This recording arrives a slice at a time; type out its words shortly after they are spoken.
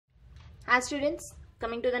As students,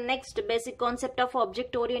 coming to the next basic concept of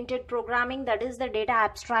object-oriented programming, that is the data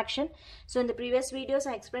abstraction. So in the previous videos,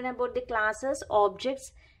 I explained about the classes,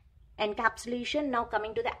 objects, encapsulation. Now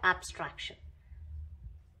coming to the abstraction.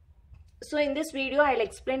 So in this video, I'll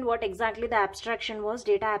explain what exactly the abstraction was,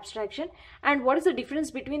 data abstraction, and what is the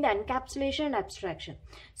difference between the encapsulation and abstraction.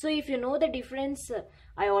 So if you know the difference,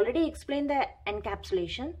 I already explained the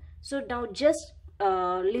encapsulation. So now just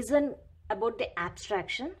listen about the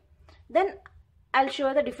abstraction. Then I'll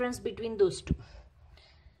show the difference between those two.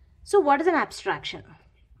 So what is an abstraction?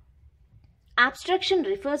 Abstraction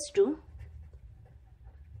refers to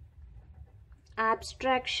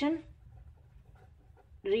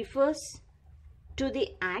the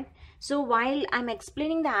act. So while I'm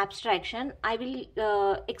explaining the abstraction, I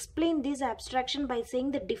will explain this abstraction by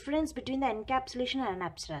saying the difference between the encapsulation and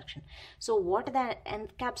abstraction. So what the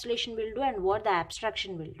encapsulation will do and what the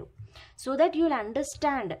abstraction will do, so that you'll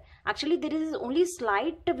understand. Actually, there is only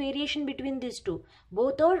slight variation between these two.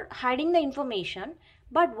 Both are hiding the information,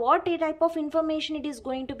 but what type of information it is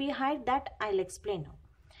going to be hide, that I'll explain now.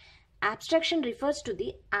 Abstraction refers to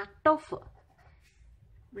the act of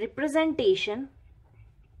representation,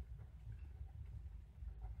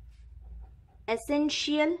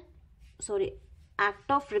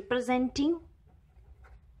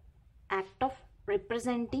 act of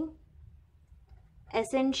representing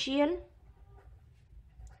essential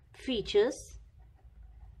features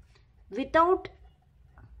without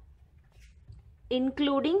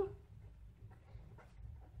including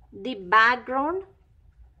the background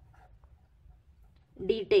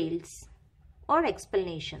details or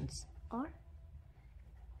explanations.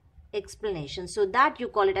 So that you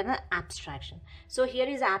call it an abstraction. So here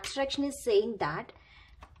is abstraction is saying that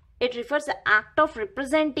it refers to the act of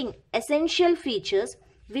representing essential features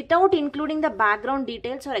without including the background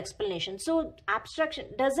details or explanation. So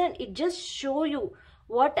abstraction it just show you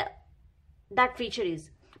what that feature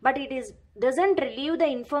is, but it doesn't relieve the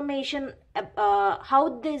information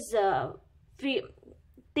how this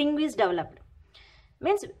thing is developed.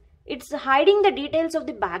 Means it's hiding the details of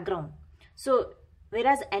the background. So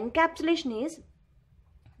whereas encapsulation is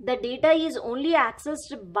the data is only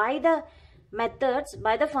accessed by the methods,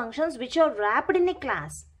 by the functions which are wrapped in a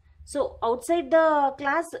class. So outside the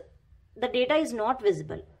class, the data is not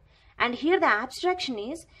visible. And here the abstraction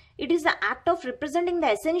is, it is the act of representing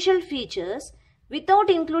the essential features without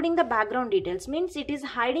including the background details. Means it is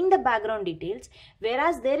hiding the background details,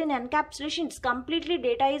 whereas there in encapsulation, it's completely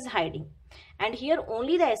data is hiding. And here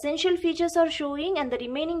only the essential features are showing and the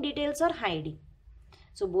remaining details are hiding.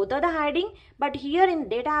 So both are the hiding, but here in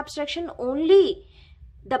data abstraction, only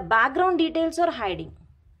the background details are hiding.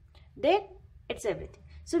 There, it's everything.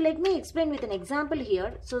 So let me explain with an example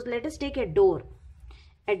here. So let us take a door.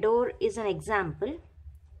 A door is an example.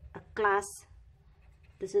 A class.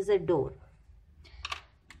 This is a door.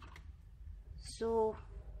 So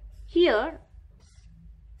here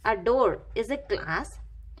a door is a class.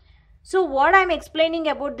 So what I'm explaining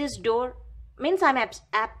about this door means I'm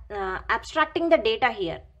abstracting the data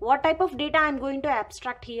here. What type of data I'm going to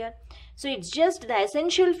abstract here? So it's just the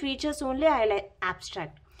essential features only I'll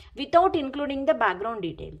abstract without including the background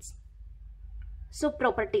details. So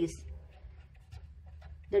properties.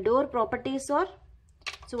 The door properties are,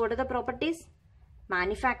 so what are the properties?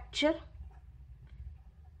 Manufacture.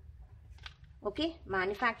 Okay,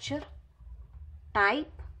 manufacture,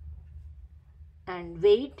 type and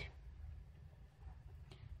weight,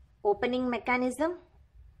 opening mechanism.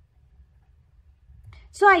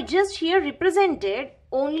 So I just here represented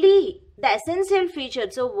only the essential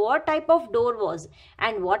features. So what type of door was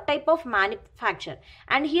and what type of manufacture.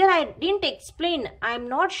 And here I didn't explain. I am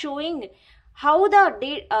not showing how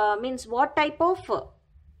the means what type of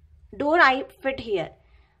door I fit here.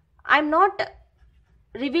 I am not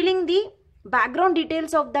revealing the background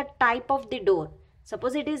details of the type of the door.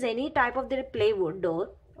 Suppose it is any type of the plywood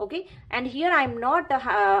door. Okay, and here I am not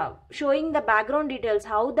showing the background details,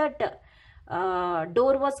 how that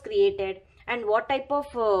door was created and what type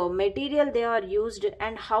of material they are used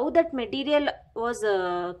and how that material was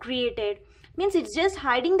created. Means it's just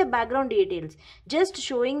hiding the background details, just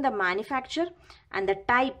showing the manufacture and the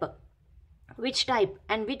type, which type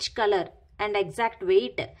and which color and exact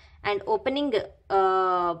weight and opening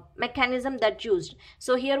mechanism that used.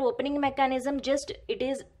 So here opening mechanism, just it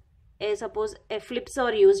is suppose a flips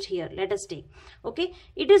are used here, let us take. Okay,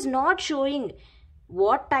 it is not showing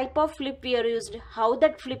what type of flip we are used, how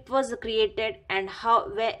that flip was created and how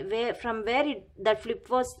from where that flip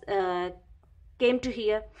was came to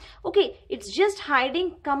here. Okay, it's just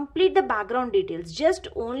hiding complete the background details, just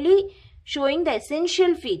only showing the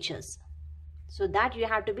essential features. So that you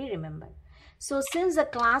have to be remembered. So since the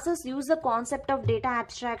classes use the concept of data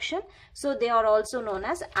abstraction, so they are also known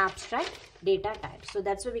as abstract data types. So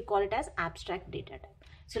that's why we call it as abstract data type.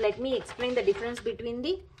 So let me explain the difference between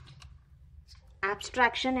the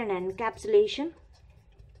abstraction and encapsulation.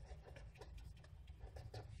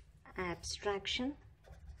 Abstraction,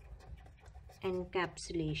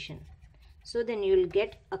 encapsulation. So then you will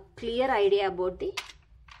get a clear idea about the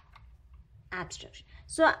abstraction.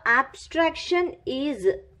 So abstraction is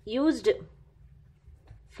used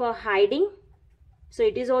for hiding. So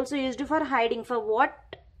it is also used for hiding. For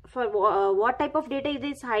what type of data it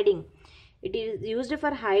is hiding? It is used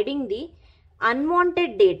for hiding the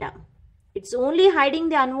unwanted data. It's only hiding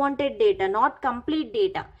the unwanted data, not complete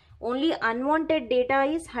data. Only unwanted data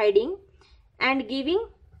is hiding and giving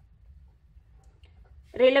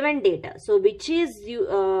relevant data. So which is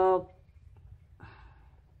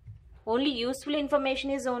only useful information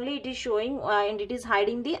is only it is showing and it is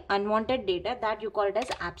hiding the unwanted data, that you call it as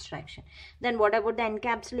abstraction. Then what about the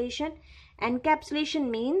encapsulation? Encapsulation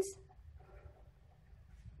means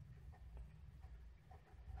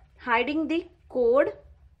hiding the code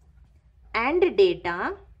and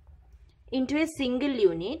data into a single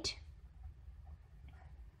unit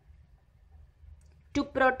to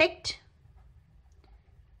protect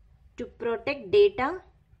data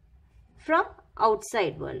from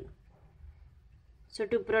outside world. So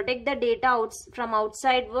to protect the data from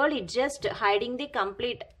outside world, it's just hiding the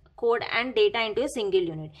complete code and data into a single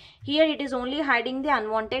unit. Here it is only hiding the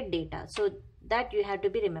unwanted data. So that you have to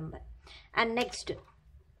be remembered. And next,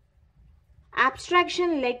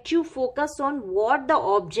 abstraction let you focus on what the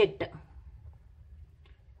object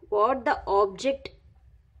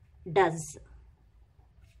does.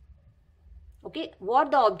 Okay,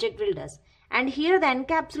 what the object will does. And here the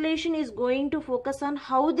encapsulation is going to focus on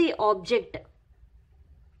how the object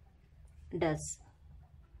does.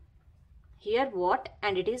 Here what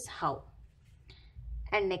and it is how.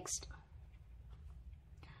 And next,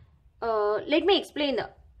 let me explain.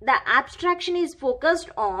 The abstraction is focused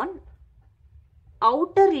on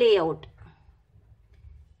outer layout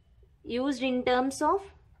used in terms of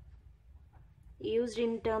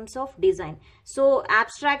design. So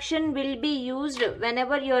abstraction will be used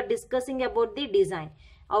whenever you are discussing about the design.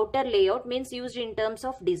 Outer layout means used in terms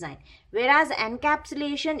of design, whereas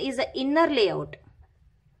encapsulation is the inner layout.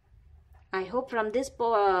 I hope from this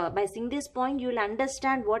by seeing this point you will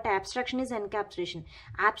understand what abstraction is, encapsulation.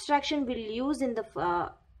 Abstraction will use in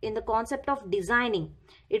the concept of designing.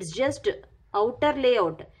 It's just outer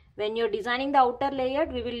layout. When you're designing the outer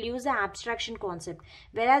layout, we will use the abstraction concept.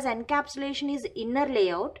 Whereas encapsulation is inner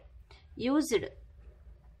layout used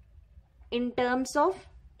in terms of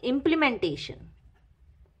implementation.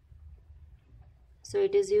 So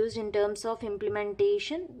it is used in terms of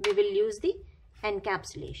implementation. We will use the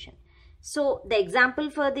encapsulation. So the example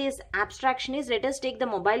for this abstraction is, let us take the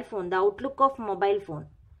mobile phone, the outlook of mobile phone.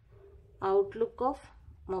 Outlook of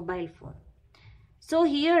mobile phone. So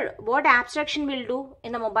here what abstraction will do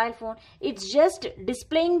in the mobile phone, it's just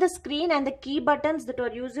displaying the screen and the key buttons that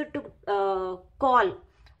are used to call.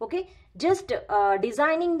 Okay, just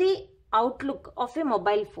designing the outlook of a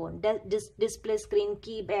mobile phone, display screen,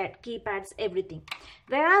 keypads, everything.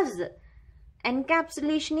 Whereas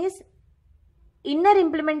encapsulation is inner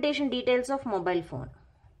implementation details of mobile phone.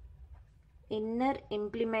 Inner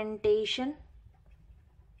implementation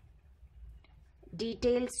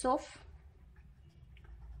details of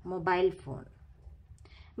mobile phone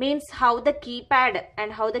means how the keypad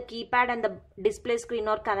and the display screen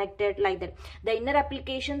are connected, like that. The inner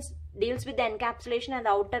applications deals with the encapsulation and the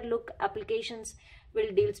outer look applications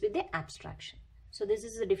will deals with the abstraction. So this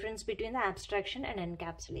is the difference between the abstraction and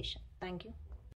encapsulation. Thank you.